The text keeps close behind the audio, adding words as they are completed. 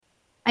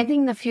I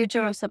think the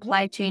future of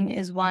supply chain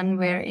is one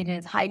where it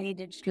is highly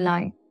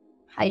digitalized,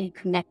 highly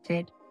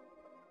connected,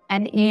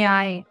 and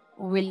AI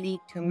will lead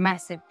to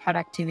massive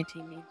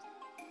productivity leaps.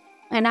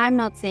 And I'm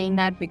not saying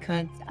that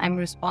because I'm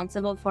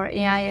responsible for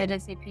AI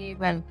at SAP.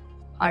 Well,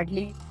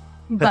 hardly.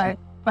 But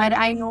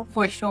I know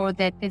for sure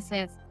that this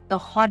is the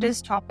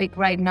hottest topic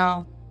right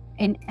now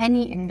in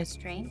any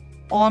industry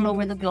all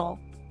over the globe.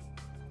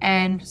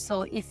 And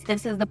so if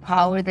this is the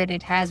power that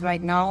it has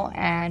right now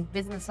and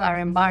businesses are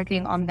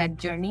embarking on that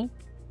journey,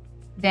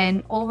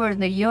 then over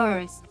the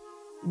years,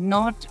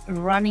 not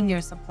running your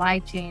supply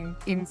chain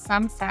in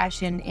some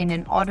fashion in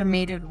an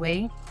automated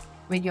way,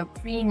 where you're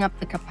freeing up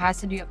the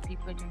capacity of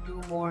people to do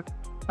more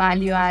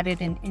value-added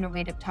and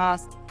innovative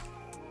tasks,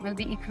 will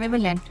be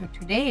equivalent to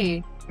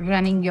today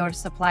running your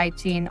supply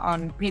chain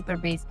on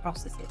paper-based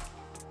processes.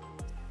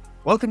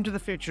 Welcome to the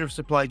Future of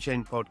Supply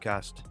Chain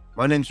podcast.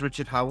 My name's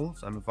Richard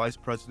Howells. I'm a Vice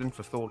President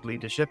for Thought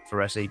Leadership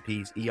for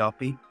SAP's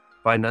ERP,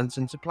 Finance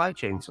and Supply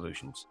Chain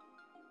Solutions.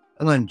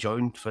 And I'm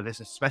joined for this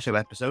special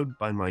episode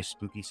by my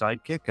spooky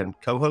sidekick and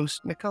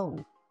co-host,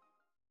 Nicole.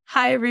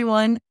 Hi,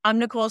 everyone. I'm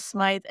Nicole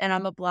Smythe, and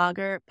I'm a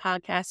blogger,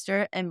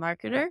 podcaster, and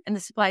marketer in the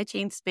supply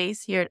chain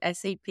space here at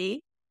SAP.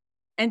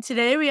 And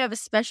today we have a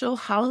special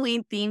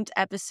Halloween-themed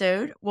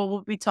episode where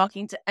we'll be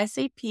talking to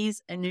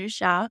SAP's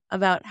Shah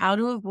about how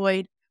to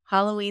avoid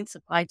Halloween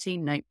supply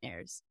chain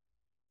nightmares.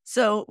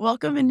 So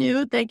welcome,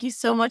 Anu. Thank you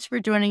so much for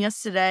joining us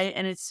today,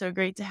 and it's so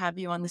great to have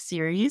you on the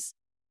series.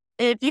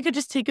 If you could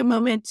just take a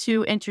moment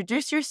to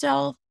introduce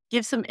yourself,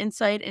 give some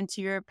insight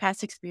into your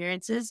past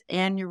experiences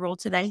and your role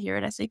today here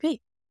at SAP.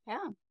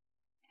 Yeah.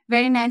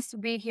 Very nice to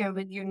be here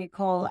with you,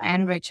 Nicole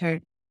and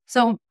Richard.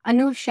 So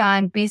Anu Shah,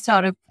 I'm based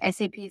out of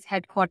SAP's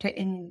headquarters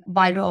in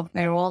Biro,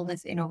 where all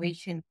this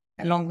innovation,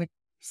 along with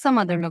some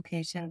other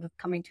locations, is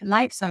coming to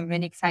life. So I'm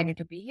really excited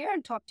to be here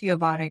and talk to you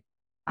about it.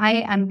 I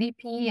am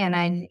VP and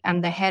I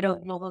am the head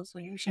of Global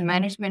Solution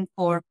Management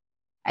for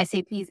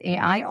SAP's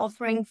AI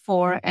offering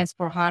for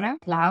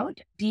S/4HANA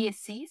Cloud,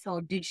 DSC,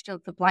 so Digital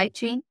Supply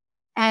Chain,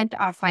 and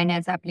our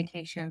finance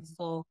applications.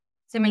 So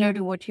similar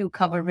to what you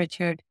cover,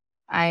 Richard,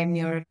 I'm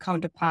your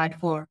counterpart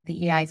for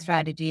the AI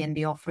strategy and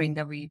the offering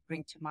that we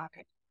bring to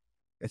market.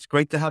 It's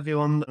great to have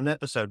you on an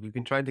episode. We've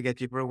been trying to get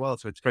you for a while,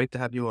 so it's great to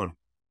have you on.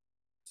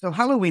 So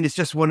Halloween is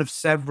just one of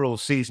several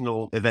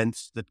seasonal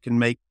events that can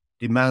make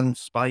demand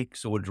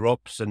spikes or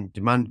drops and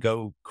demand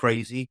go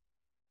crazy.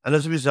 And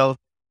as a result,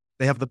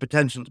 they have the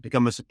potential to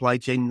become a supply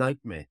chain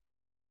nightmare.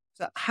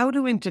 So how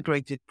do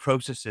integrated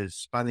processes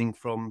spanning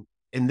from,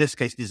 in this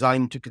case,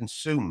 design to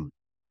consume,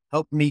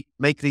 help me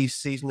make these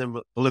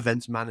seasonal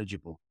events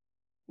manageable?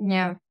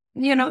 Yeah.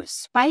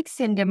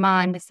 Spikes in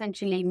demand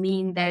essentially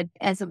mean that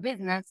as a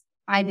business,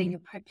 either you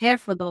prepare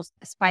for those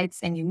spikes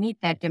and you meet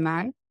that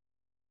demand,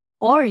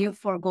 or you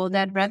forego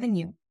that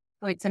revenue.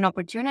 So it's an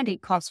opportunity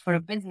cost for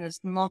a business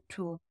not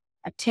to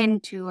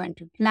attend to and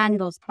to plan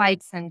those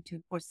spikes and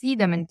to foresee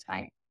them in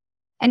time.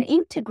 An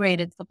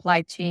integrated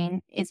supply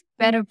chain is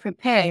better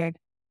prepared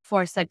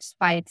for such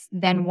spikes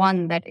than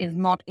one that is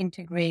not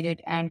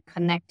integrated and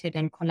connected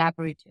and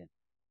collaborative.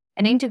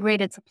 An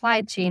integrated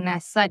supply chain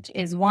as such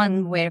is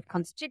one where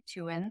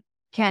constituents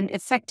can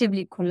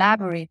effectively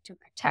collaborate to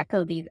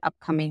tackle these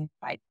upcoming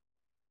spikes.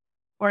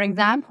 For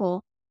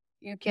example,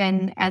 you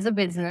can, as a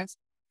business,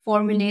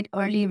 formulate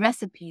early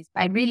recipes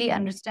by really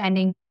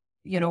understanding,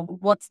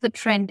 what's the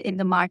trend in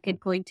the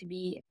market going to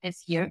be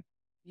this year.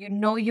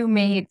 You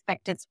may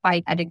expect a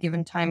spike at a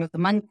given time of the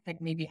month. It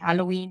may be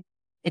Halloween.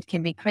 It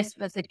can be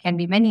Christmas. It can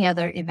be many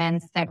other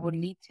events that would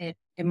lead to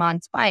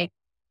demand spike.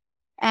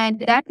 And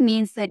that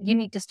means that you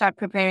need to start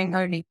preparing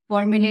early,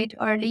 formulate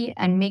early,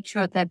 and make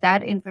sure that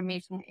that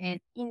information is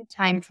in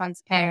time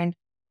transparent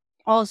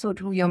also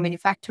to your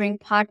manufacturing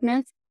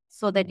partners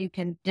so that you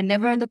can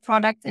deliver the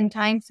products in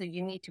time. So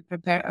you need to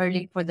prepare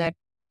early for that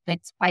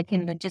spike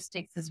in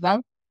logistics as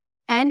well.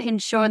 And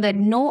ensure that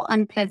no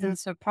unpleasant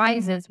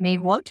surprises may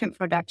halt in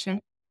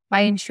production by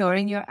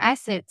ensuring your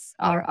assets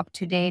are up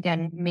to date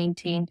and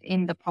maintained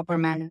in the proper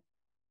manner.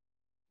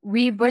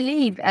 We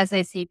believe as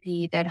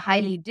SAP that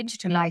highly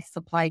digitalized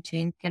supply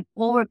chains can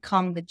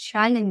overcome the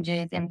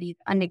challenges and these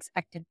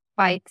unexpected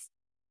spikes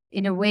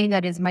in a way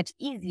that is much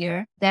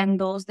easier than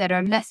those that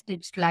are less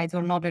digitalized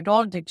or not at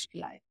all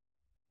digitalized.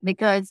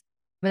 Because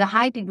with a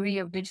high degree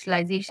of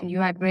digitalization, you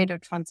have greater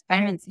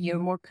transparency. You're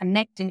more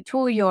connected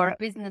to your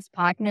business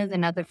partners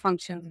and other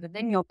functions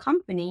within your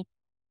company.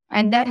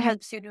 And that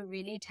helps you to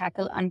really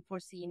tackle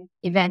unforeseen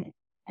events.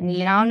 And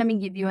now let me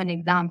give you an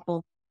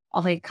example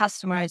of a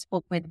customer I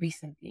spoke with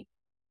recently.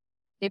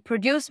 They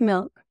produce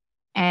milk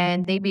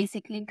and they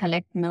basically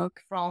collect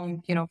milk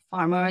from,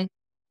 farmers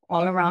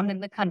all around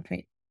in the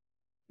country.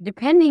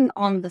 Depending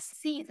on the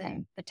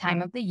season, the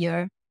time of the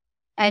year,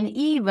 and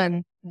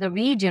even the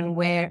region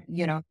where,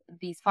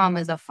 these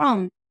farmers are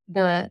from,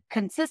 the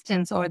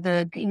consistency or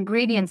the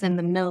ingredients in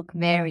the milk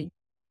vary.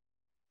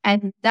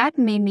 And that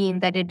may mean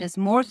that it is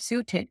more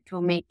suited to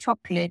make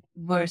chocolate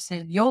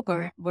versus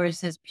yogurt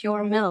versus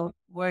pure milk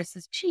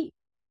versus cheese.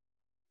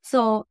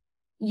 So,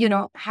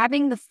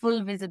 having the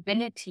full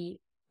visibility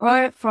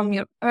or from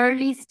your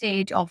early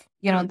stage of,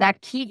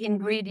 that key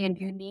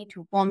ingredient you need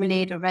to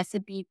formulate a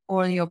recipe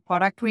for your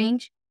product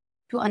range,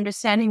 to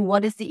understanding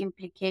what is the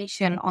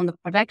implication on the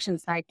production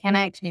side. Can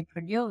I actually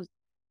produce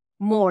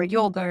more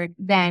yogurt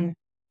than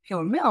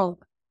pure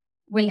milk?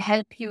 Will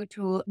help you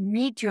to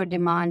meet your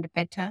demand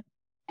better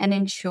and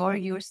ensure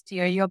you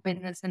steer your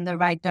business in the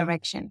right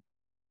direction.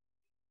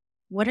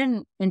 What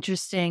an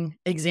interesting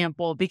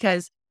example,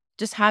 because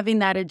just having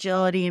that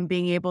agility and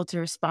being able to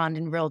respond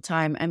in real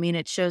time, I mean,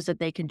 it shows that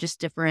they can just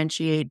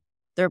differentiate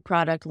their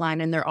product line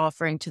and their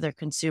offering to their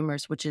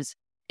consumers, which is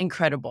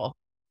incredible.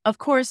 Of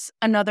course,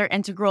 another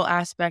integral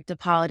aspect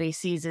of holiday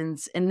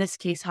seasons, in this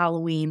case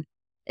Halloween,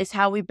 is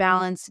how we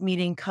balance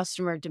meeting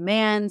customer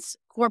demands,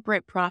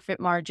 corporate profit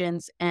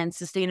margins, and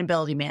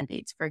sustainability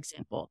mandates, for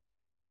example.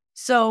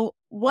 So,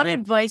 what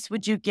advice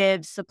would you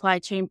give supply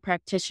chain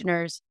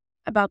practitioners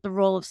about the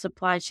role of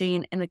supply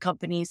chain in a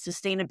company's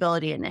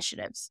sustainability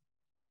initiatives?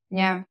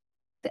 Yeah.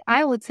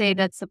 I would say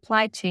that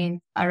supply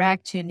chains are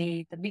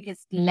actually the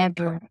biggest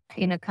lever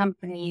in a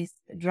company's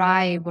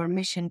drive or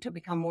mission to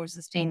become more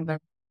sustainable.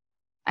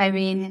 I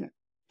mean,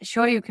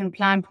 sure, you can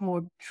plant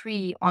more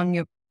tree on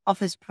your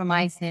office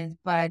premises,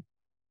 but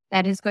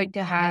that is going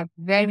to have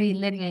very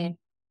little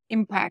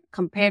impact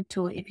compared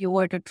to if you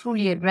were to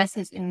truly address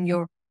this in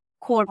your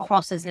core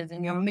processes,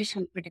 in your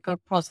mission critical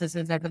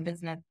processes as a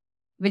business,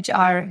 which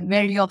are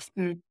very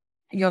often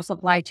your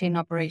supply chain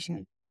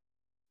operations.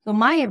 So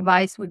my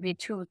advice would be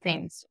two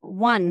things.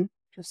 One,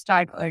 to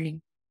start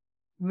early.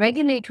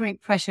 Regulatory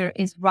pressure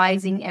is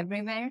rising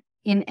everywhere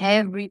in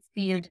every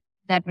field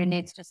that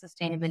relates to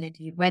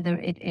sustainability, whether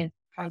it is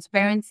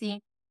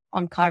transparency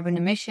on carbon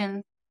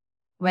emissions,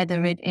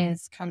 whether it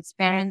is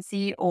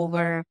transparency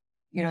over,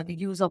 the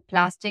use of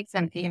plastics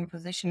and the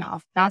imposition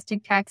of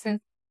plastic taxes.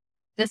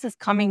 This is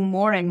coming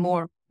more and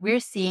more. We're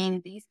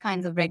seeing these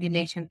kinds of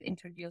regulations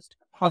introduced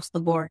across the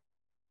board.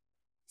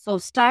 So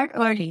start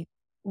early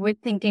with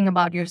thinking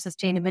about your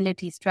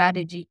sustainability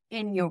strategy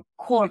in your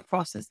core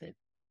processes.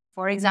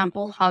 For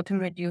example, how to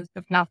reduce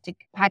the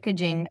plastic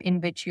packaging in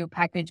which you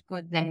package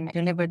goods and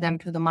deliver them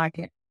to the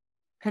market.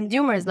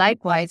 Consumers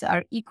likewise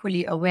are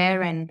equally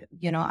aware and,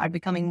 are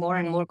becoming more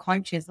and more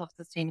conscious of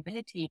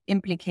sustainability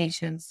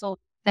implications. So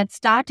that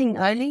starting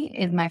early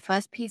is my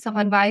first piece of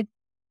advice.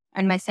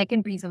 And my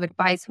second piece of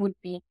advice would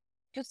be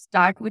to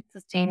start with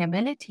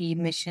sustainability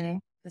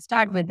mission, to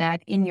start with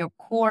that in your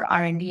core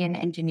R&D and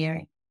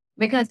engineering.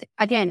 Because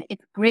again,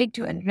 it's great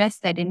to address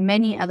that in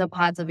many other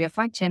parts of your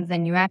functions,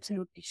 and you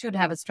absolutely should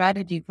have a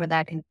strategy for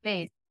that in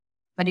place.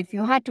 But if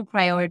you had to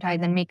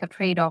prioritize and make a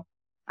trade-off,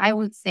 I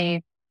would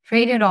say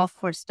trade it off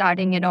for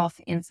starting it off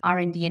in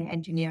R&D and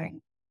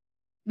engineering.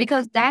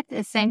 Because that's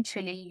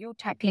essentially you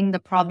tackling the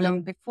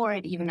problem before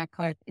it even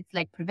occurs. It's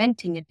like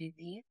preventing a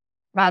disease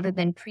rather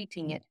than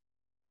treating it.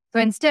 So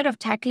instead of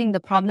tackling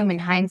the problem in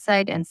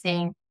hindsight and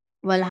saying,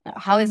 well,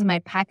 how is my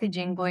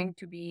packaging going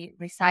to be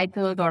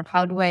recycled, or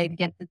how do I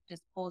get this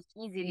disposed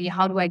easily?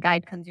 How do I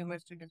guide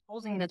consumers to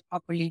disposing this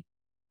properly?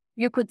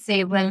 You could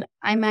say, well,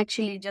 I'm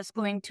actually just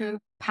going to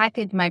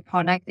package my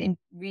product in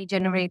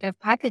regenerative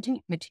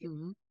packaging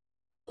material.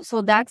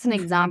 So that's an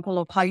example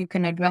of how you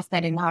can address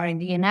that in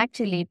R&D. And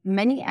actually,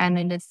 many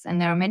analysts,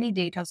 and there are many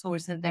data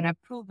sources that have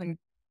proven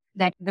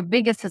that the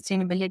biggest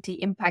sustainability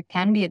impact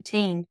can be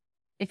attained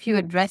if you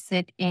address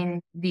it in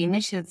the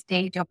initial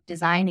stage of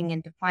designing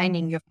and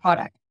defining your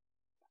product.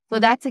 So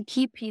that's a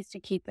key piece to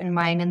keep in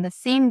mind. And the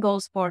same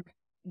goes for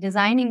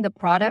designing the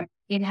product.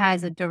 It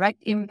has a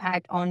direct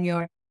impact on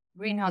your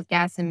greenhouse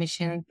gas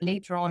emissions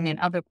later on in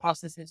other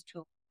processes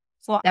too.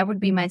 So that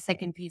would be my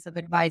second piece of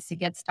advice, to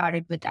get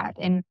started with that.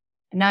 And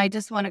now I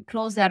just want to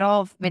close that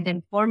off with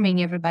informing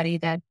everybody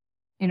that,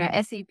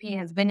 SAP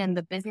has been in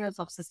the business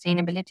of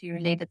sustainability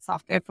related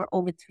software for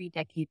over 3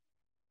 decades.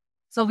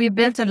 So we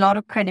built a lot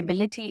of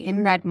credibility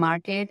in that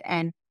market,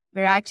 and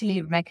we're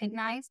actually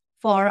recognized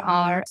for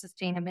our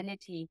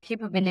sustainability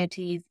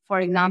capabilities, for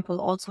example,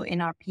 also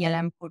in our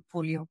PLM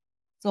portfolio.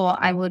 So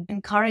I would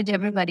encourage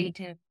everybody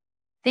to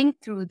think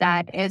through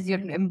that as you're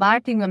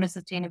embarking on a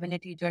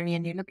sustainability journey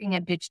and you're looking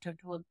at digital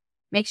tools.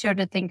 Make sure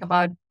to think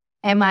about,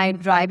 am I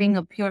driving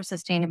a pure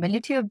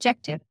sustainability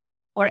objective,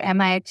 or am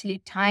I actually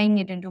tying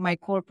it into my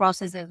core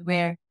processes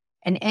where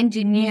an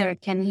engineer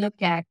can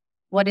look at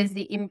what is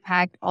the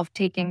impact of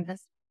taking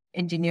this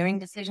engineering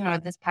decision or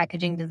this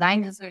packaging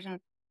design decision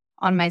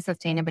on my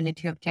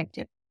sustainability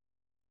objective?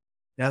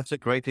 Yeah, that's a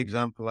great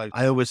example.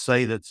 I always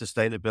say that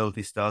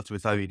sustainability starts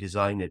with how you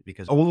design it,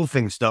 because all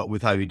things start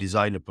with how you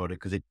design a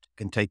product, because it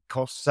can take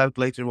costs out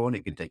later on,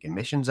 it can take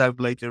emissions out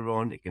later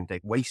on, it can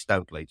take waste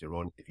out later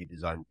on if you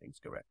design things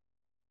correct.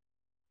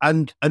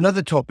 And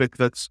another topic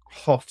that's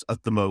hot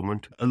at the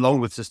moment, along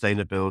with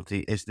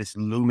sustainability, is this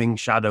looming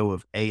shadow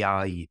of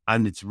AI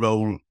and its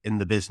role in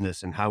the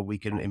business, and how we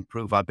can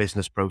improve our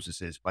business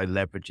processes by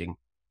leveraging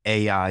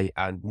AI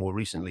and, more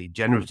recently,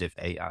 generative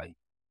AI.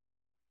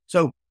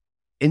 So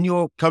in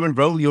your current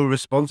role, you're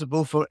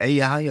responsible for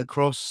AI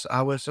across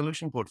our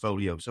solution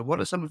portfolio. So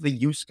what are some of the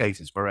use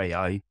cases for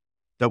AI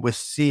that we're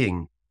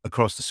seeing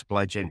across the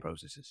supply chain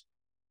processes?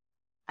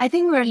 I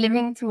think we're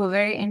living through a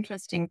very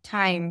interesting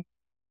time.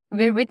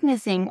 We're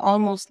witnessing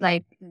almost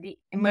like the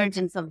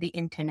emergence of the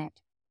internet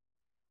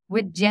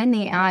with Gen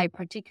AI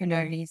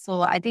particularly. So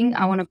I think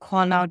I want to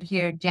call out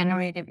here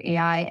generative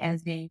AI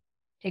as a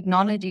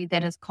technology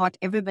that has caught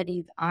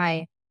everybody's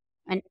eye.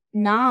 And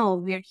now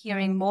we're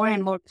hearing more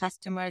and more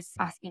customers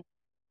asking,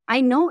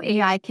 I know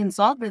AI can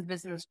solve this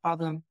business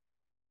problem.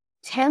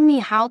 Tell me,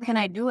 how can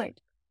I do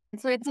it?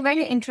 And so it's a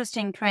very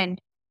interesting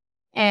trend.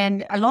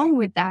 And along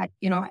with that,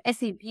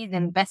 SAP is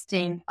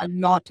investing a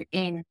lot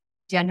in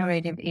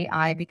generative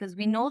AI because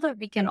we know that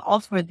we can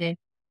offer this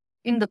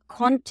in the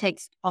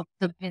context of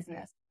the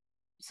business.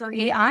 So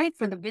AI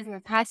for the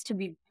business has to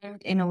be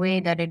built in a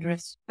way that it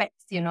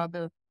respects,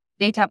 the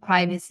data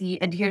privacy,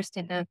 adheres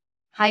to the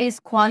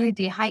highest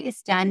quality, highest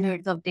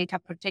standards of data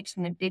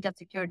protection and data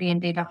security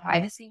and data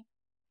privacy,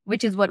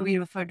 which is what we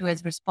refer to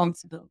as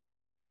responsible.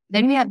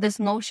 Then we have this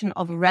notion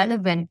of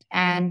relevant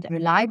and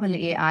reliable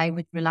AI,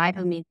 which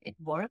reliable means it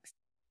works.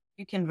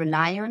 You can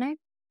rely on it.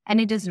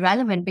 And it is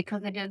relevant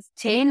because it is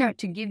tailored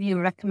to give you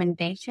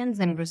recommendations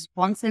and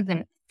responses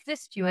and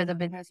assist you as a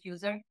business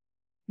user,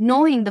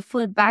 knowing the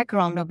full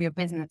background of your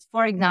business.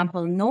 For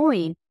example,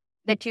 knowing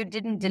that you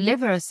didn't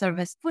deliver a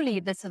service fully,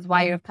 this is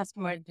why your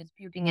customer is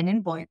disputing an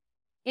invoice.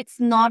 It's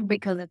not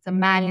because it's a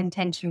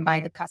malintention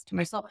by the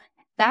customer. So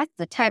that's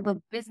the type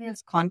of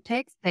business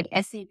context that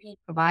SAP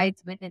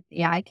provides with its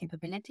AI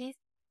capabilities.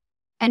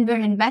 And we're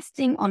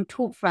investing on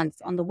two fronts.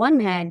 On the one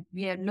hand,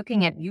 we are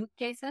looking at use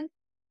cases.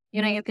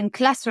 You can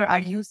cluster our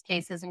use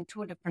cases in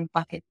two different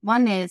buckets.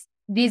 One is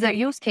these are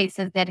use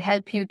cases that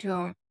help you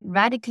to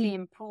radically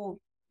improve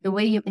the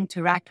way you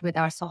interact with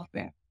our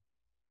software.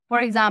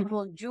 For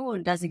example,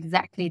 Joule does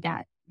exactly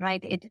that,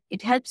 right?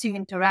 It helps you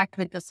interact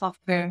with the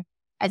software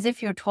as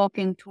if you're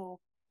talking to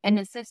an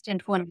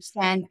assistant who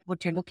understands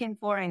what you're looking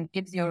for and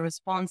gives you a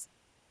response.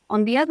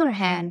 On the other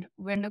hand,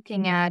 we're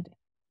looking at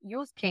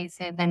use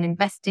cases and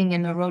investing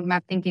in a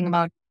roadmap, thinking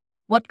about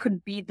what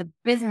could be the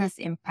business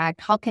impact.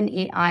 How can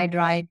AI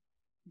drive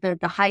the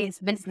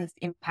highest business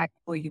impact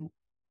for you?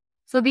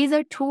 So these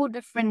are two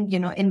different,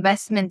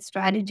 investment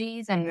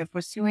strategies, and we're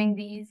pursuing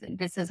these.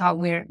 This is how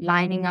we're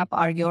lining up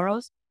our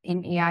euros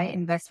in AI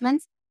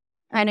investments.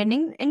 And an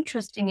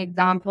interesting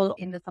example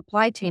in the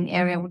supply chain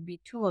area would be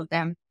two of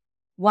them.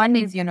 One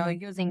is,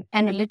 using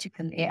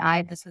analytical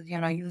AI. This is,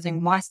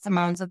 using vast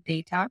amounts of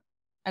data.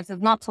 This is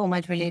not so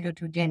much related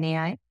to Gen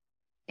AI.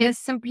 It is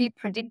simply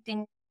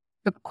predicting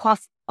the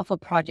cost of a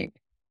project.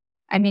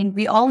 I mean,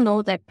 we all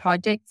know that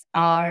projects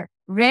are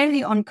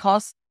rarely on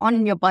cost,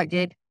 on your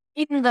budget,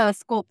 in the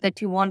scope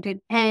that you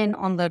wanted and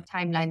on the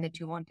timeline that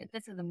you wanted.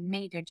 This is a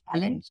major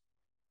challenge.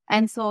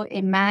 And so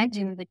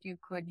imagine that you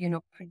could,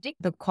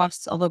 predict the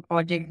costs of a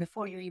project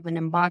before you even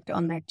embarked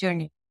on that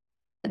journey.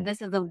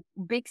 This is a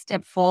big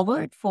step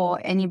forward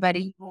for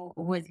anybody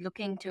who is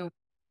looking to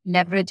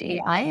leverage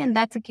AI, and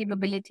that's a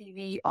capability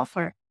we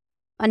offer.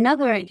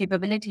 Another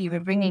capability we're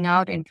bringing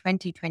out in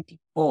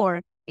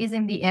 2024 is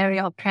in the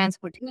area of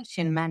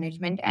transportation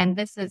management, and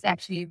this is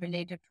actually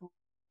related to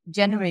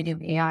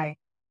generative AI.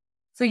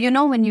 So,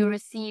 when you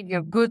receive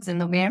your goods in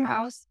the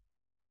warehouse,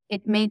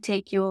 it may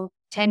take you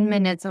 10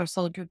 minutes or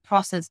so to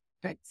process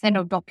the set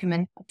of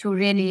documents to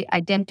really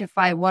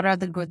identify what are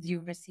the goods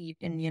you've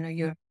received. And,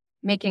 you're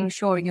making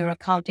sure you're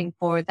accounting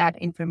for that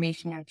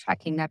information and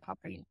tracking that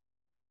properly.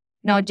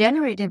 Now,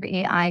 generative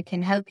AI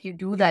can help you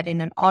do that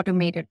in an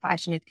automated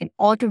fashion. It can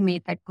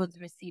automate that goods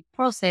receipt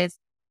process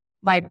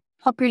by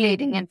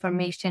populating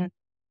information,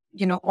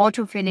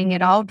 auto-filling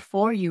it out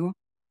for you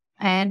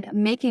and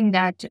making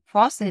that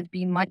process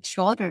be much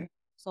shorter.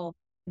 So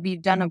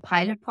we've done a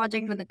pilot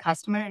project with a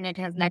customer and it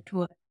has led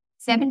to a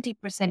 70%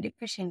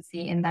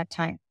 efficiency in that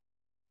time.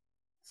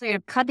 So you're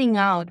cutting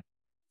out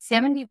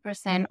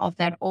 70% of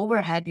that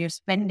overhead you're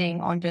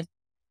spending on just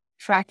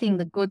tracking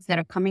the goods that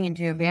are coming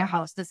into your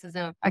warehouse. This is,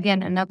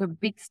 again, another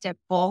big step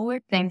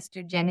forward thanks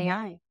to Gen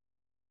AI.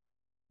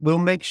 We'll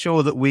make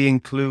sure that we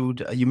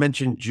include, you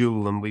mentioned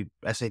Joule, and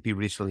SAP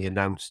recently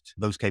announced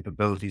those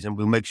capabilities, and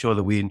we'll make sure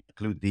that we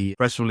include the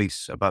press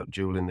release about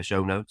Joule in the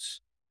show notes.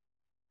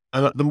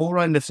 And the more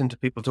I listen to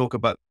people talk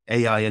about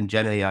AI and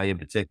Gen AI in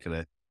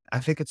particular,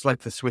 I think it's like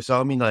the Swiss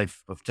Army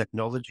knife of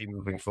technology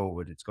moving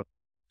forward. It's got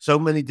so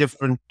many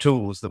different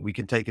tools that we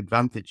can take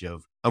advantage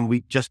of, and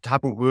we just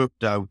haven't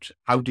worked out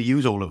how to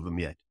use all of them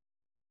yet.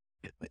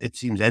 It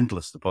seems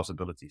endless, the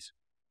possibilities.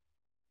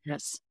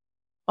 Yes.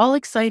 All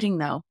exciting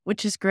though,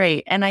 which is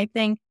great. And I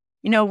think,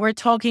 we're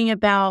talking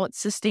about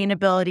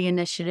sustainability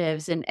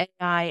initiatives and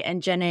AI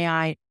and Gen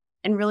AI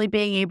and really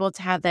being able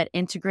to have that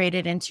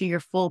integrated into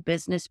your full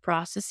business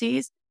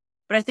processes.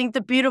 But I think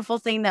the beautiful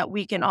thing that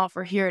we can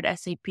offer here at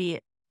SAP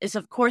is,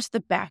 of course,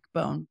 the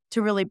backbone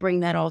to really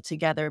bring that all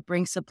together,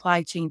 bring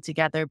supply chain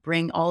together,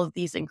 bring all of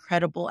these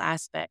incredible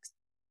aspects.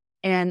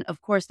 And of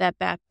course, that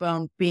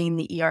backbone being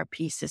the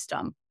ERP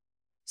system.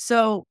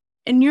 So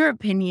in your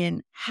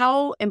opinion,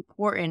 how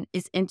important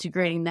is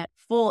integrating that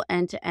full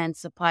end-to-end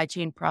supply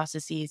chain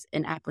processes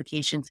and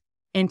applications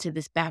into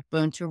this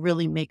backbone to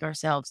really make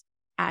ourselves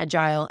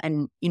agile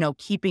and,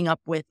 keeping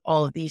up with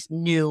all of these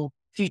new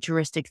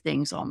futuristic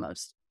things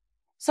almost.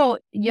 So,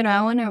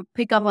 I want to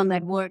pick up on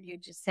that word you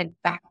just said,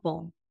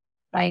 backbone,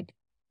 right?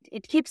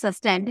 It keeps us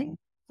standing.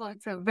 So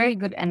it's a very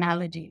good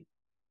analogy.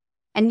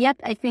 And yet,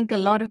 I think a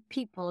lot of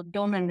people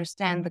don't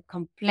understand the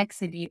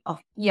complexity of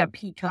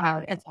ERP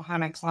cloud,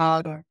 S/4HANA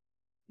cloud, or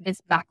this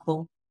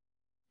backbone.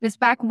 This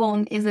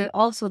backbone is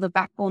also the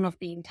backbone of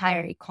the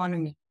entire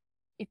economy.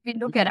 If we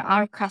look at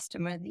our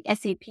customers, the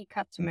SAP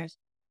customers,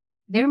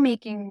 they're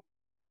making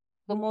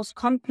the most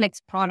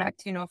complex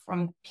products,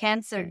 from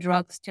cancer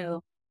drugs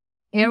to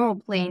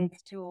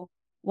aeroplanes to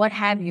what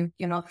have you,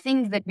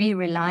 things that we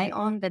rely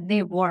on, that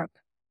they work.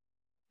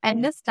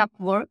 And this stuff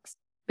works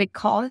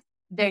because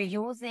they're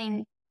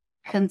using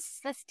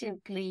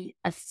consistently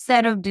a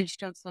set of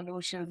digital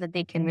solutions that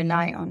they can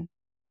rely on.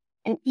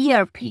 And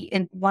ERP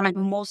is one of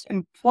the most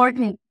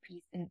important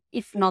pieces,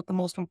 if not the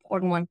most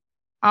important one,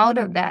 out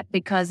of that,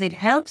 because it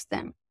helps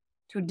them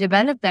to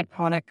develop that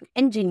product, to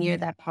engineer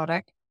that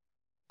product.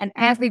 And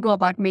as we go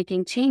about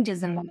making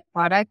changes in that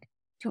product,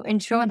 to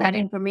ensure that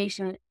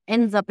information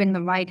ends up in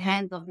the right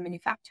hands of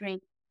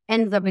manufacturing,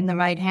 ends up in the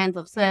right hands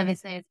of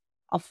services,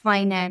 of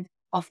finance,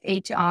 of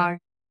HR,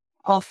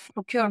 of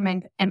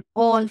procurement, and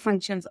all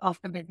functions of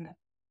the business.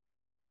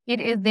 It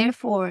is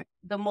therefore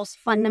the most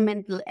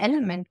fundamental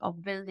element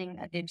of building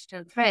a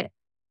digital thread.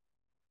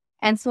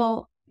 And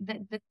so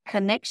the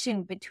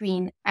connection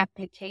between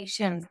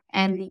applications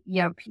and the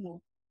ERP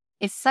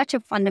is such a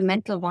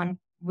fundamental one,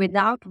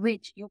 without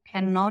which you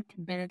cannot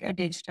build a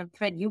digital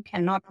thread. You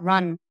cannot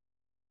run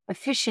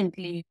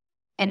efficiently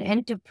an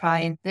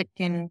enterprise that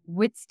can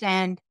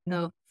withstand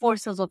the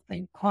forces of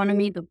the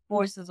economy, the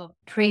forces of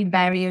trade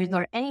barriers,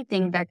 or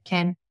anything that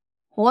can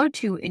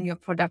hold you in your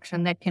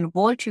production, that can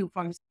hold you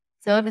from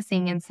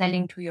servicing and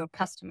selling to your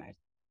customers.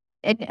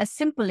 And a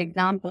simple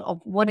example of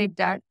what it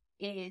does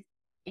is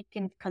it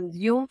can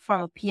consume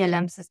from a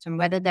PLM system,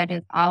 whether that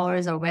is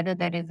ours or whether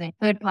that is a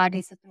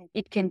third-party system.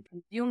 It can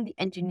consume the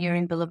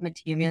engineering bill of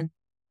materials.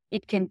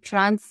 It can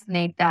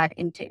translate that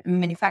into a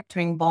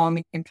manufacturing BOM.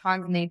 It can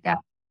translate that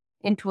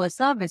into a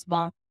service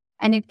BOM.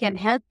 And it can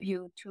help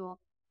you to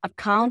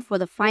account for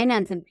the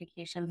finance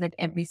implications at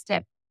every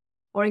step.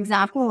 For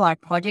example, our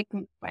project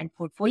and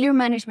portfolio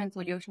management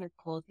solution is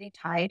closely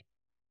tied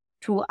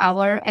to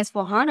our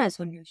S/4HANA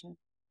solution.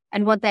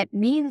 And what that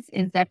means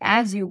is that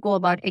as you go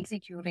about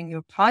executing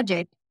your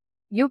project,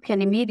 you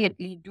can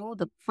immediately do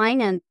the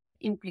finance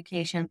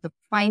implications, the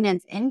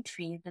finance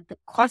entry, that the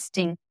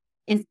costing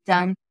is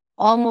done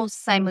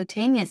almost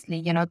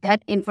simultaneously.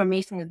 That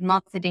information is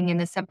not sitting in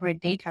a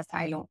separate data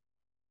silo.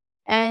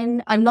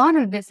 And a lot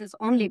of this is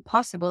only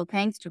possible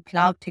thanks to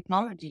cloud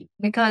technology,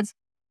 because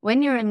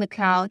when you're in the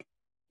cloud,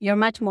 you're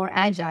much more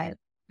agile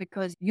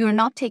because you're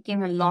not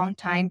taking a long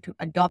time to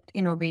adopt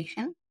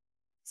innovation,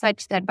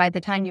 such that by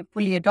the time you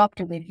fully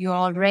adopted it, you're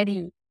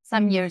already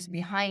some years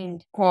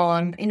behind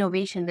on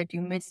innovation that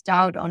you missed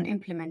out on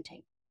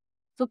implementing.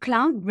 So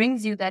cloud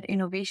brings you that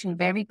innovation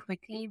very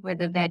quickly,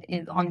 whether that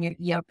is on your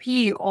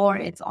ERP or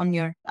it's on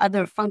your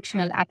other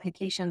functional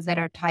applications that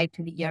are tied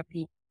to the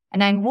ERP.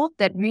 And I hope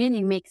that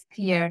really makes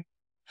clear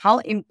how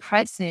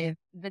impressive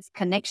this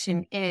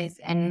connection is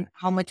and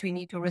how much we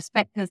need to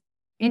respect this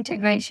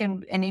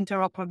integration and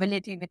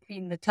interoperability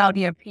between the cloud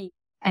ERP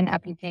and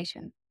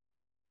application.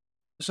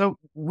 So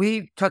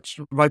we touched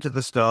right at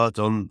the start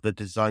on the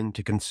design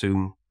to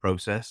consume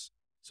process.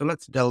 So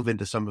let's delve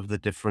into some of the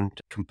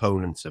different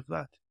components of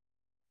that.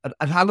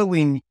 At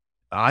Halloween,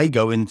 I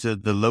go into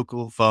the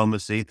local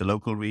pharmacy, the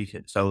local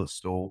retail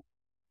store,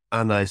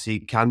 and I see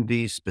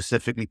candies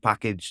specifically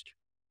packaged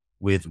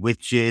with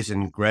witches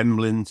and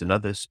gremlins and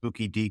other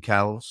spooky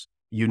decals,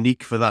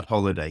 unique for that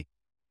holiday.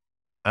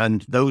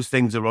 And those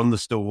things are on the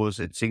stores.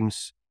 It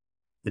seems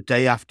the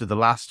day after the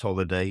last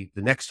holiday,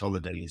 the next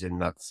holiday is in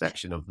that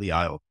section of the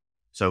aisle.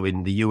 So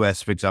in the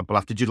US, for example,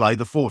 after July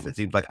the 4th, it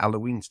seems like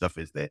Halloween stuff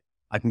is there.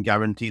 I can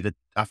guarantee that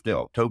after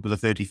October the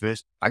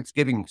 31st,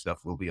 Thanksgiving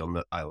stuff will be on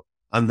the aisle.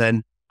 And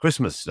then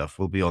Christmas stuff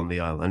will be on the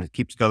aisle. And it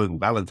keeps going,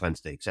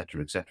 Valentine's Day, et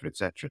cetera, et cetera, et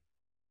cetera.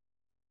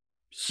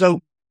 So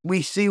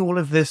we see all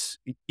of this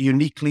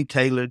uniquely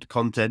tailored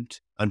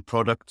content and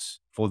products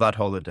for that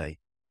holiday.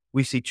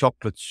 We see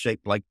chocolates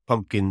shaped like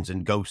pumpkins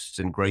and ghosts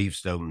and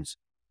gravestones.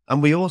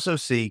 And we also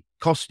see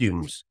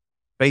costumes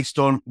based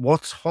on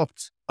what's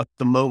hot at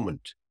the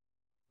moment.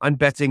 I'm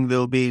betting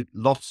there'll be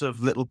lots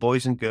of little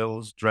boys and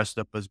girls dressed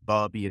up as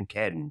Barbie and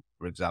Ken,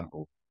 for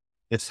example.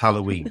 It's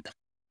Halloween.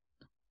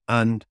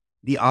 And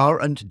the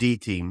R&D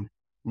team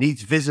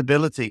needs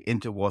visibility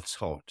into what's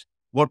hot,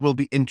 what will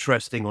be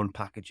interesting on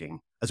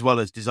packaging, as well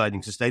as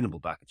designing sustainable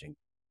packaging.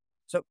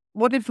 So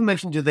what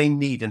information do they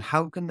need, and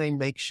how can they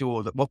make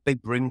sure that what they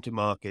bring to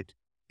market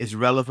is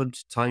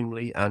relevant,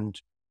 timely,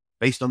 and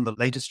based on the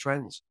latest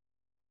trends?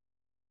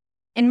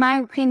 In my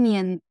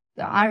opinion,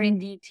 the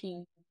R&D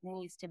team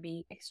needs to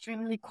be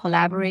extremely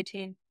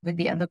collaborative with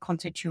the other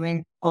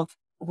constituents of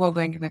who are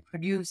going to be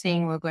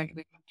producing, who are going to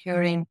be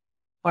procuring,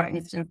 for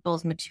instance,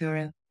 those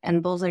materials.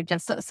 And those are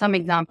just some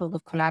examples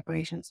of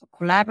collaboration. So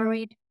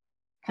collaborate,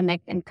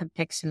 connect, and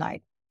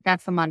contextualize.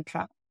 That's the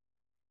mantra.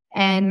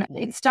 And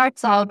it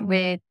starts out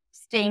with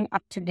staying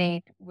up to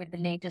date with the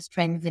latest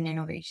trends and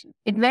innovation.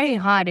 It's very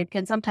hard. It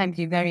can sometimes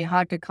be very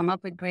hard to come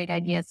up with great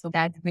ideas. So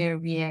that's where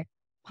we are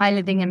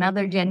piloting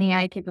another Gen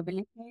AI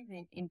capabilities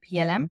in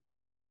PLM.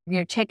 We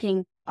are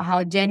checking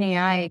how Gen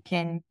AI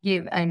can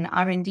give an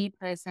R&D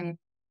person,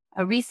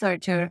 a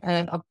researcher,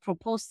 a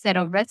proposed set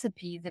of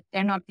recipes if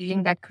they're not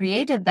feeling that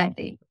creative that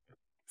day.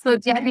 So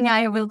Gen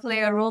AI will play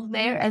a role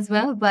there as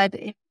well, but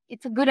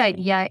it's a good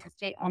idea to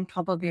stay on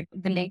top of the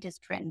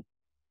latest trend.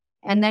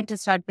 And then to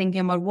start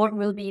thinking about what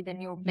will be the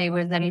new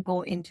flavors that will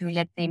go into,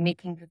 let's say,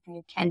 making this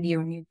new candy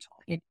or new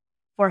chocolate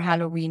for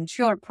Halloween.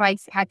 Sure,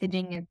 price,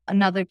 packaging is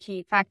another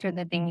key factor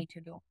that they need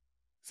to do.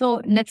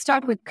 So let's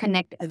start with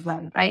connect as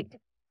well, right?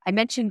 I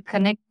mentioned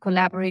connect,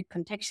 collaborate,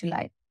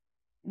 contextualize.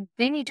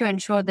 They need to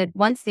ensure that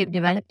once they've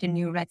developed a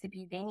new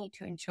recipe, they need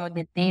to ensure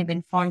that they've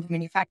informed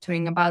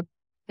manufacturing about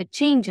the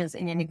changes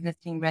in an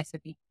existing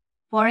recipe.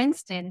 For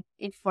instance,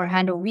 if for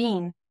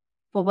Halloween,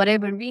 for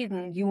whatever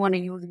reason, you want to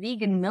use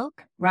vegan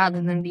milk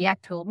rather than the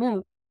actual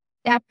milk,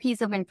 that piece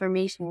of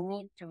information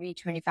needs to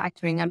reach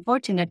manufacturing.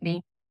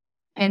 Unfortunately,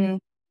 in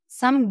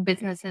some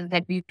businesses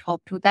that we've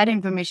talked to, that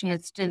information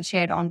is still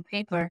shared on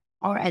paper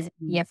or as a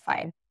PDF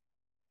file,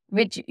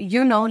 which,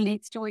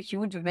 leads to a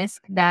huge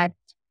risk that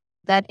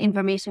that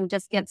information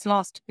just gets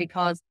lost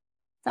because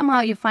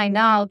somehow you find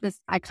out this,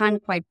 I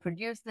can't quite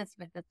produce this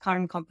with the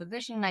current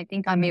composition. I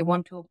think I may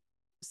want to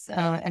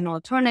an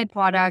alternate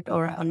product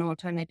or an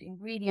alternate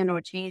ingredient or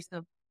change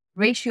the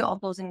ratio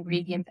of those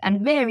ingredients.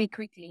 And very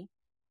quickly,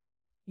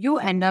 you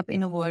end up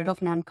in a world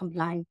of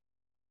non-compliance.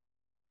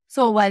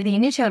 So while the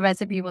initial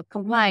recipe was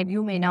compliant,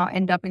 you may now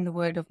end up in the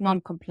world of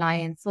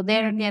non-compliance. So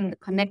there again, the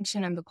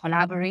connection and the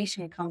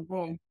collaboration come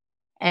in,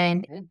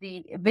 and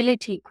the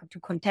ability to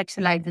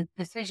contextualize the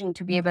decision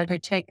to be able to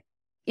check,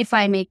 if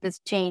I make this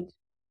change,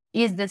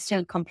 is this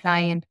still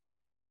compliant?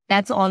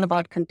 That's all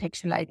about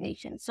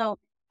contextualization. So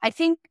I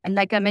think,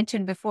 like I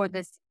mentioned before,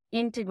 this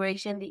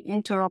integration, the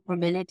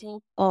interoperability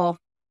of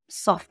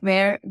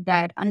software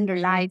that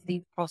underlies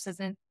these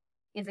processes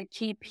is a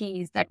key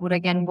piece that would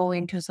again go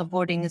into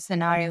supporting a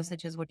scenario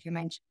such as what you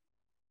mentioned.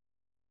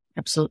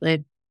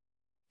 Absolutely.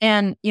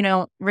 And,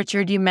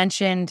 Richard, you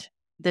mentioned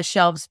the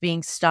shelves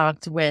being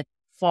stocked with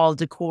fall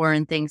decor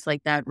and things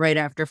like that right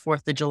after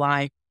 4th of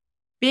July.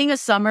 Being a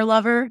summer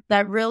lover,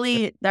 that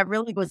really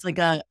was like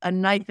a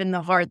knife in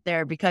the heart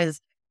there, because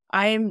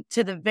I'm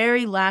to the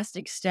very last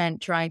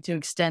extent trying to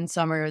extend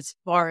summer as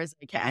far as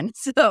I can.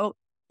 So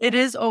it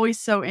is always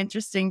so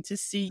interesting to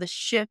see the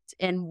shift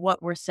in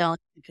what we're selling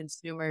to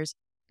consumers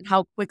and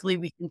how quickly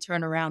we can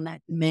turn around that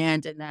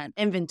demand and that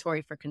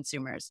inventory for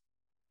consumers.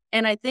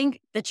 And I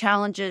think the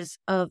challenges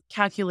of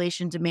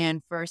calculation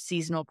demand for a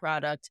seasonal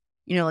product,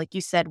 like you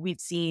said, we've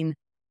seen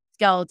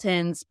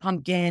skeletons,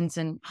 pumpkins,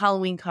 and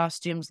Halloween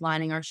costumes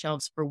lining our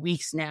shelves for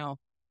weeks now.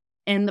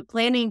 And the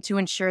planning to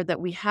ensure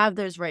that we have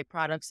those right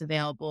products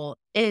available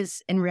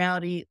is, in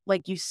reality,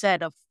 like you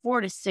said, a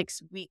 4 to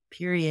 6 week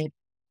period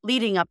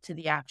leading up to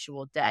the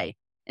actual day.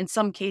 In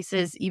some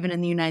cases, even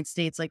in the United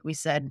States, like we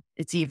said,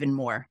 it's even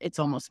more. It's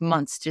almost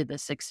months to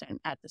this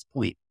extent at this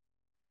point.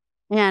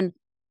 And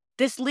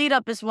this lead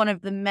up is one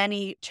of the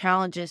many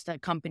challenges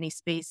that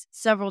companies face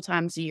several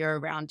times a year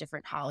around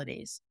different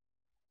holidays.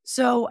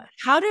 So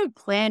how do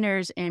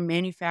planners and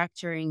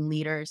manufacturing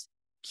leaders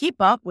keep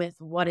up with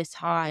what is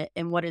hot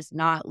and what is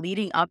not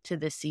leading up to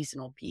this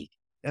seasonal peak?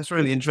 That's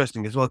really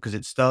interesting as well, because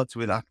it starts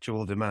with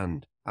actual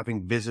demand,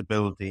 having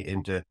visibility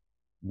into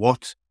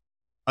what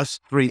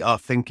us three are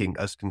thinking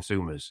as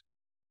consumers.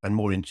 And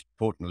more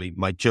importantly,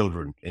 my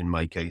children, in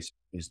my case,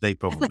 is they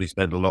probably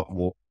spend a lot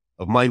more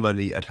of my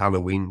money at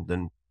Halloween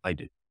than I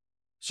do.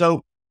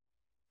 So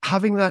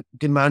having that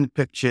demand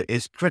picture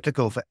is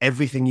critical for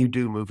everything you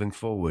do moving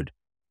forward,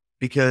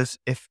 because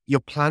if you're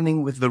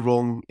planning with the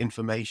wrong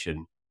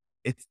information,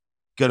 it's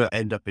going to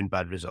end up in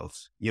bad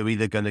results. You're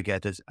either going to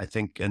get, as I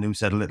think Anu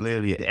said a little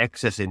earlier,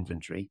 excess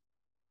inventory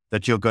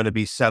that you're going to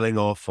be selling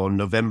off on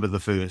November the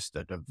 1st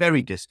at a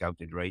very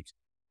discounted rate.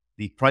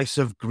 The price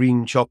of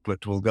green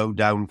chocolate will go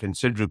down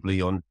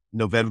considerably on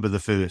November the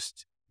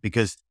 1st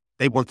because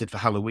they want it for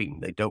Halloween.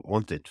 They don't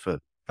want it for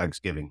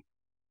Thanksgiving.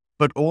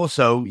 But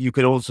also, you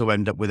can also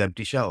end up with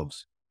empty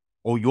shelves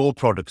or your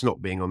products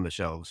not being on the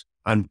shelves,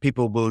 and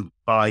people will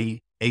buy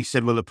a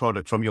similar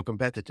product from your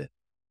competitor.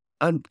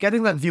 And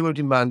getting that view of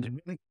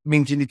demand really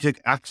means you need to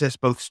access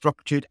both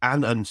structured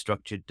and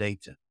unstructured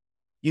data.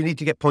 You need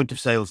to get point of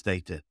sales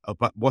data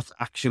about what's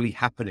actually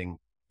happening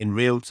in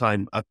real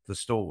time at the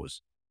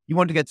stores. You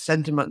want to get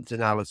sentiment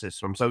analysis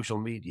from social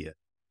media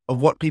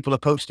of what people are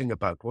posting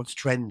about, what's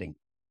trending.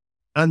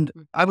 And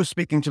I was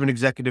speaking to an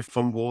executive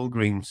from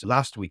Walgreens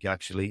last week,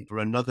 actually, for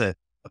another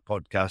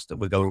podcast that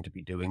we're going to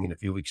be doing in a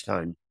few weeks'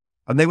 time.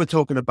 And they were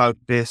talking about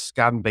their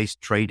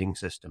scan-based trading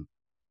system.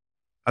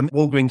 And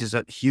Walgreens is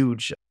a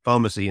huge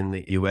pharmacy in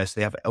the US.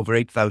 They have over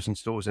 8,000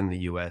 stores in the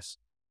US.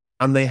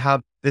 And they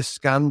have this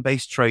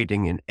scan-based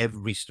trading in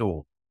every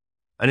store.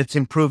 And it's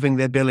improving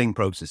their billing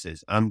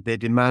processes and their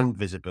demand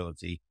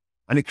visibility.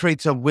 And it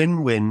creates a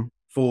win-win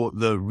for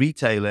the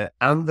retailer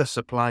and the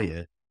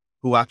supplier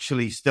who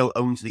actually still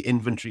owns the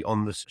inventory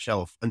on the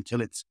shelf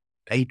until it's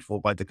paid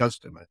for by the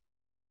customer,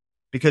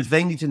 because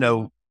they need to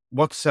know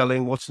what's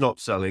selling, what's not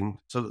selling,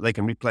 so that they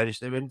can replenish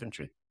their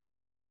inventory.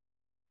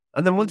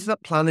 And then once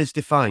that plan is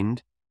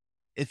defined,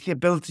 it's the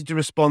ability to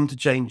respond to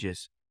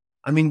changes.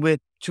 I mean, we're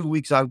 2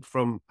 weeks out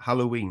from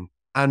Halloween,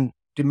 and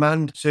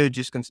demand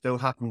surges can still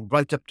happen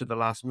right up to the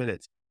last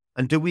minute.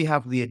 And do we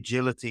have the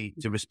agility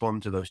to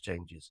respond to those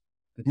changes?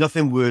 There's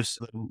nothing worse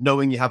than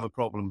knowing you have a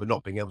problem but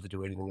not being able to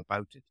do anything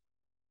about it.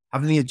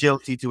 Having the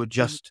agility to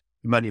adjust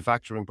your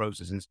manufacturing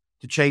processes,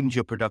 to change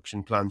your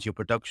production plans, your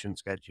production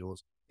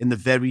schedules in the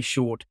very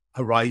short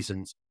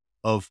horizons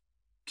of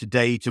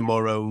today,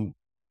 tomorrow,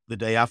 the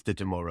day after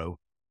tomorrow,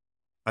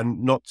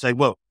 and not say,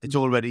 well, it's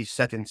already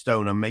set in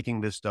stone. I'm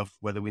making this stuff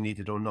whether we need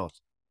it or not.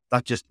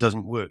 That just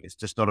doesn't work. It's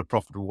just not a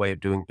profitable way of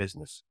doing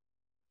business.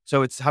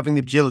 So it's having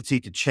the agility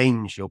to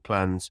change your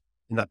plans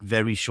in that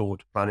very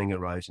short planning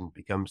horizon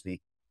becomes the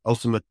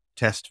ultimate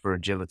test for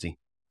agility.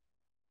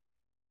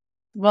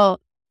 Well,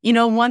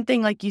 one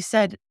thing, like you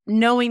said,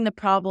 knowing the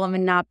problem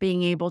and not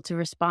being able to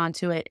respond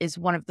to it is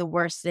one of the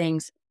worst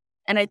things.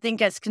 And I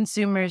think as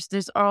consumers,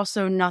 there's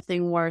also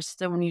nothing worse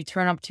than when you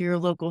turn up to your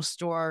local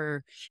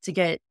store to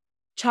get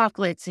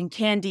chocolates and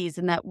candies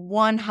and that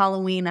one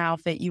Halloween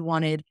outfit you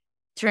wanted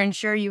to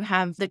ensure you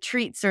have the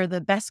treats or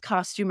the best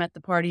costume at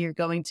the party you're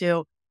going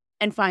to,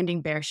 and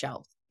finding bare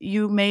shelves.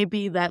 You may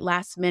be that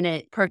last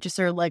minute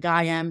purchaser like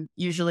I am.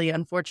 Usually,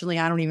 unfortunately,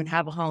 I don't even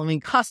have a Halloween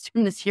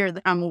costume this year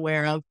that I'm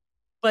aware of,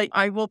 but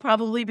I will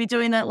probably be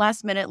doing that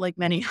last minute like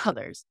many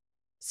others.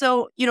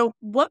 So,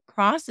 what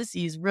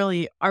processes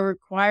really are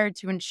required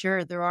to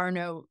ensure there are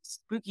no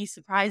spooky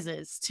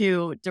surprises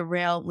to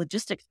derail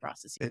logistics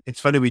processes? It's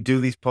funny, we do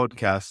these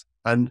podcasts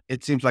and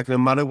it seems like no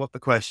matter what the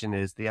question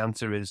is, the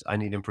answer is, I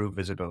need improved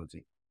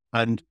visibility.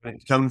 And when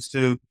it comes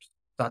to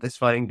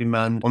satisfying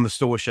demand on the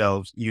store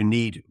shelves, you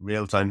need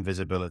real-time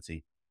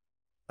visibility.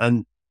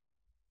 And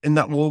in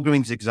that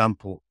Walgreens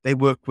example, they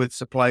work with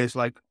suppliers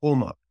like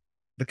Hallmark,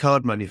 the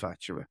card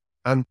manufacturer,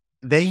 and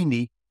they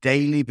need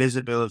daily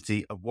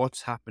visibility of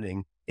what's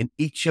happening in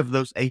each of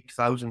those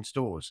 8,000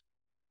 stores,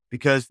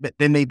 because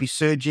they may be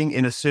surging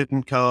in a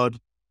certain card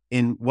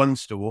in one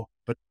store,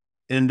 but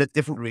in a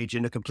different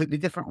region, a completely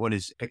different one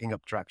is picking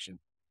up traction.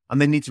 And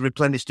they need to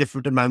replenish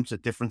different amounts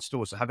at different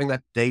stores. So having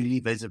that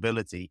daily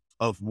visibility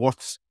of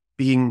what's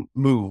being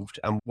moved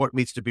and what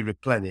needs to be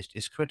replenished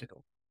is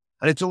critical.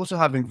 And it's also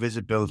having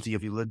visibility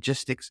of your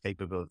logistics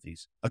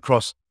capabilities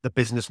across the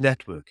business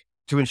network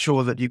to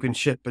ensure that you can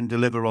ship and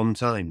deliver on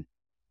time.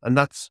 And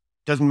that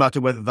doesn't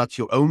matter whether that's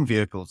your own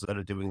vehicles that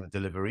are doing the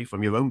delivery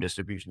from your own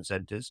distribution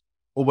centers,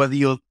 or whether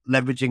you're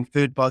leveraging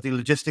third-party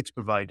logistics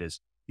providers.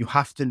 You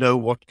have to know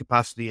what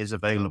capacity is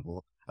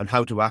available and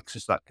how to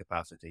access that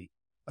capacity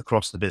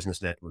across the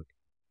business network.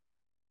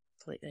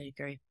 Completely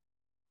agree.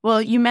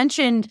 Well, you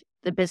mentioned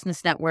the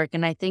business network,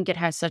 and I think it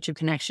has such a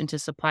connection to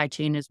supply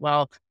chain as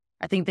well.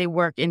 I think they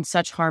work in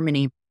such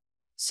harmony.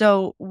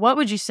 So what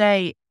would you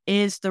say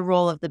is the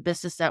role of the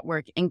business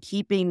network in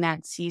keeping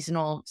that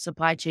seasonal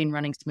supply chain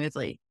running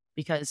smoothly?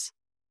 Because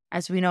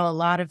as we know, a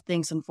lot of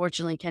things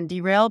unfortunately can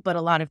derail, but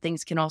a lot of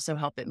things can also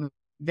help it move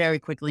very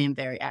quickly and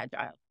very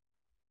agile.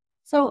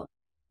 So,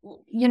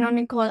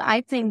 Nicole,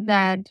 I think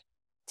that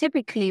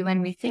typically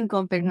when we think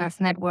of business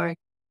network,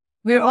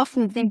 we're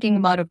often thinking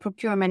about a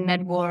procurement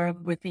network.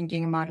 We're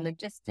thinking about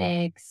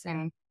logistics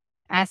and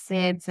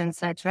assets and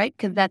such, right?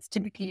 Because that's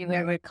typically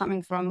where we're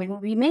coming from.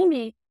 And we may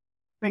be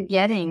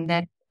forgetting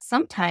that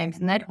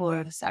sometimes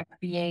networks are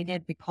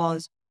created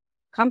because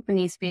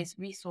companies face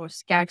resource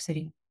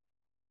scarcity.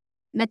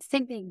 Let's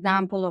take the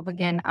example of,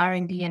 again,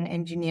 R&D and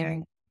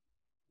engineering.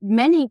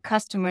 Many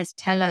customers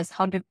tell us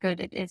how difficult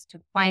it is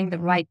to find the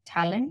right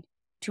talent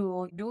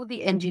to do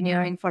the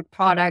engineering for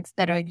products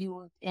that are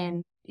used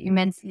in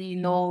immensely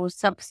low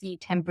subsea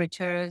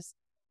temperatures,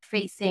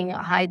 facing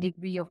a high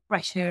degree of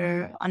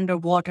pressure,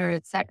 underwater,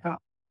 etc.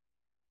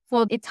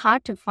 So it's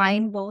hard to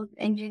find those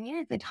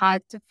engineers. It's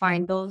hard to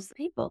find those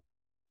people.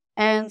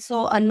 And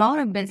so a lot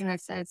of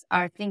businesses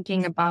are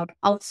thinking about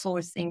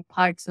outsourcing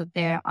parts of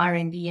their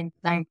R&D and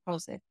design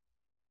process.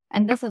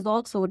 And this is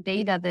also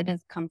data that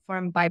is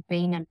confirmed by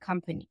Bain and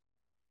Company.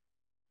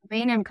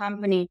 Bain and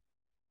Company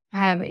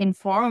have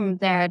informed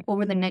that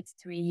over the next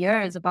 3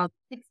 years, about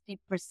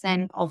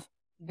 60% of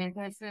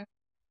businesses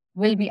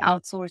will be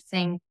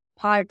outsourcing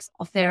parts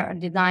of their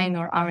design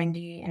or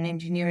R&D and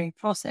engineering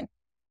process.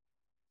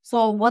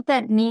 So what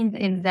that means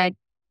is that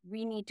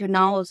we need to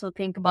now also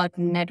think about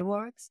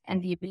networks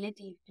and the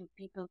ability to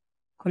people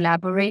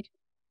collaborate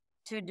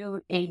to do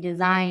a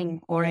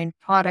design or a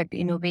product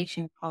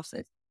innovation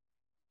process.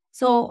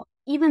 So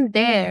even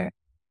there,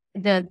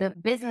 the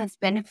business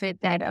benefit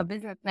that a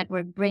business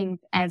network brings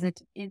as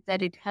it is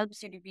that it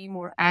helps you to be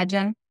more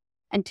agile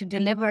and to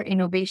deliver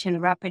innovation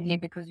rapidly,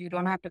 because you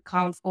don't have to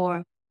account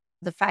for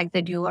the fact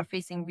that you are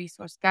facing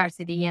resource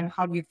scarcity and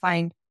how do you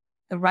find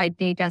the right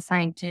data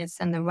scientists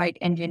and the right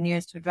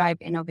engineers to drive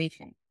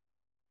innovation.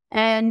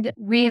 And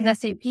we as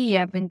SAP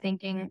have been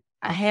thinking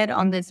ahead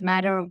on this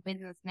matter of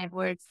business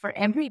networks for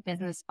every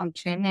business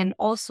function. And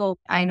also,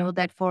 I know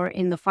that for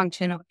in the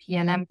function of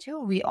PLM too,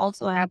 we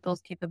also have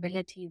those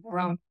capabilities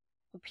around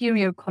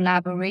superior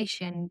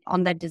collaboration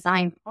on the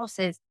design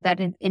process that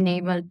is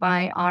enabled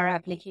by our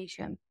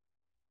application.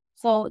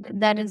 So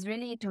that is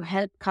really to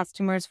help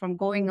customers from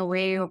going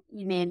away or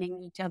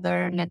emailing each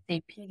other, let's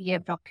say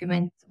PDF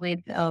documents with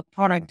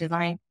product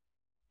design,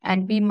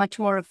 and be much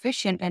more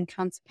efficient and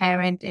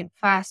transparent and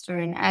faster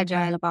and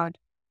agile about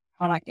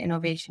product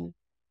innovation.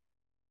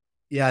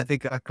 Yeah, I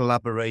think that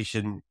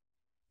collaboration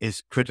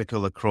is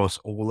critical across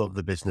all of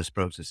the business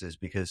processes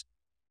because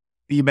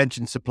you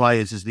mentioned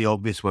suppliers is the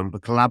obvious one,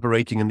 but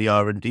collaborating in the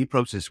R&D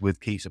process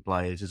with key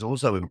suppliers is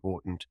also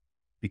important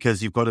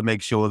because you've got to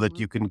make sure that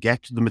you can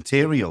get the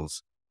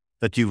materials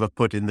that you have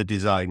put in the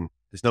design.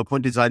 There's no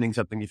point designing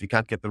something if you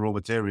can't get the raw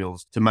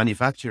materials to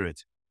manufacture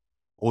it.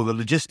 Or the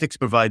logistics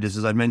providers,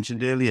 as I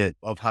mentioned earlier,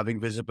 of having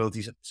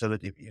visibility so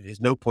that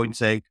there's no point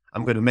saying,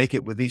 I'm going to make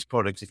it with these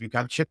products if you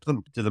can't ship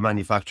them to the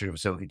manufacturing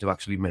facility to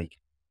actually make.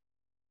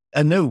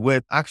 And no,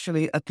 we're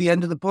actually at the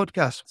end of the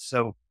podcast.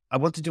 So I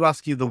wanted to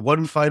ask you the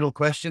one final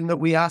question that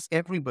we ask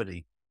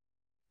everybody.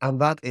 And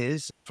that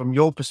is, from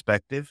your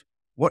perspective,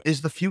 what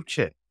is the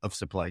future of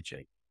supply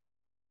chain?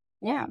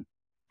 Yeah.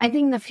 I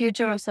think the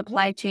future of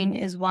supply chain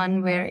is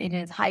one where it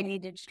is highly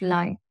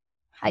digitalized,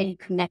 highly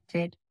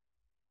connected,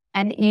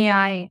 and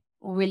AI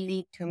will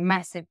lead to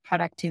massive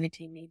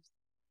productivity leaps.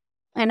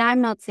 And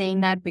I'm not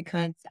saying that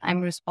because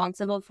I'm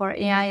responsible for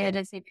AI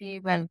at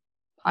SAP. Well,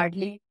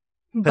 partly,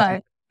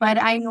 but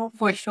I know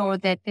for sure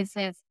that this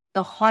is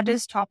the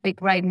hottest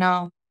topic right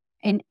now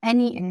in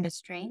any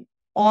industry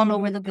all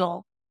over the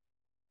globe.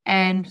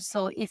 And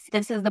so if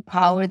this is the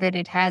power that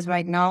it has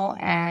right now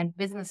and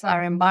businesses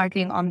are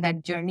embarking on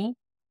that journey,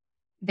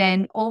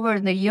 then over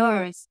the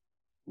years,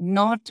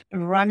 not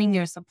running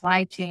your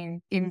supply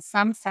chain in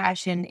some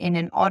fashion in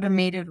an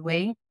automated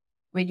way,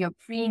 where you're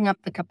freeing up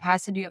the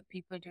capacity of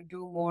people to do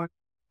more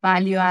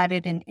value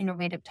added and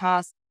innovative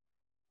tasks,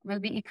 will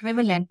be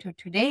equivalent to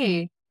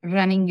today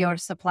running your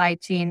supply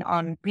chain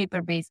on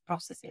paper based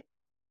processes.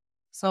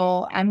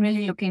 So I'm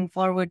really looking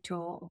forward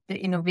to the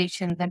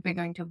innovation that we're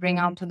going to bring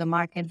out to the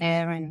market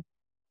there and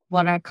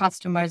what our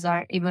customers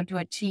are able to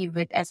achieve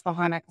with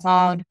S/4HANA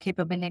Cloud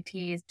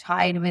capabilities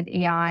tied with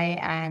AI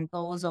and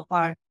those of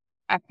our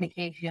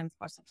applications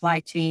for supply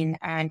chain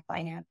and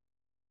finance.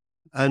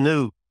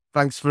 Anu,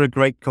 thanks for a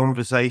great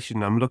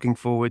conversation. I'm looking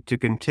forward to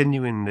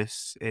continuing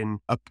this in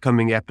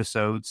upcoming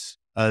episodes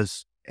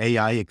as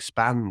AI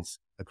expands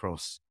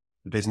across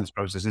the business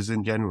processes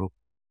in general.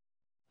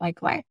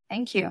 Likewise.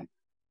 Thank you.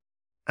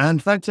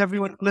 And thanks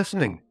everyone for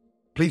listening.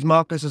 Please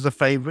mark us as a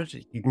favorite.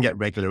 You can get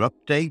regular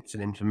updates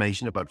and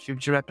information about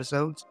future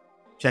episodes.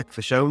 Check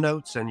the show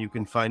notes and you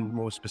can find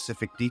more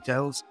specific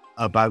details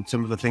about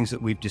some of the things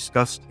that we've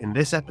discussed in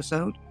this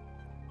episode.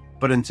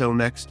 But until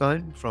next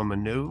time, from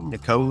Anu,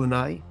 Nicole and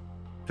I,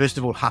 first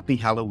of all, happy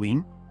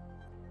Halloween.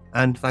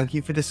 And thank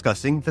you for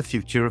discussing the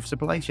future of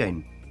supply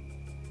chain.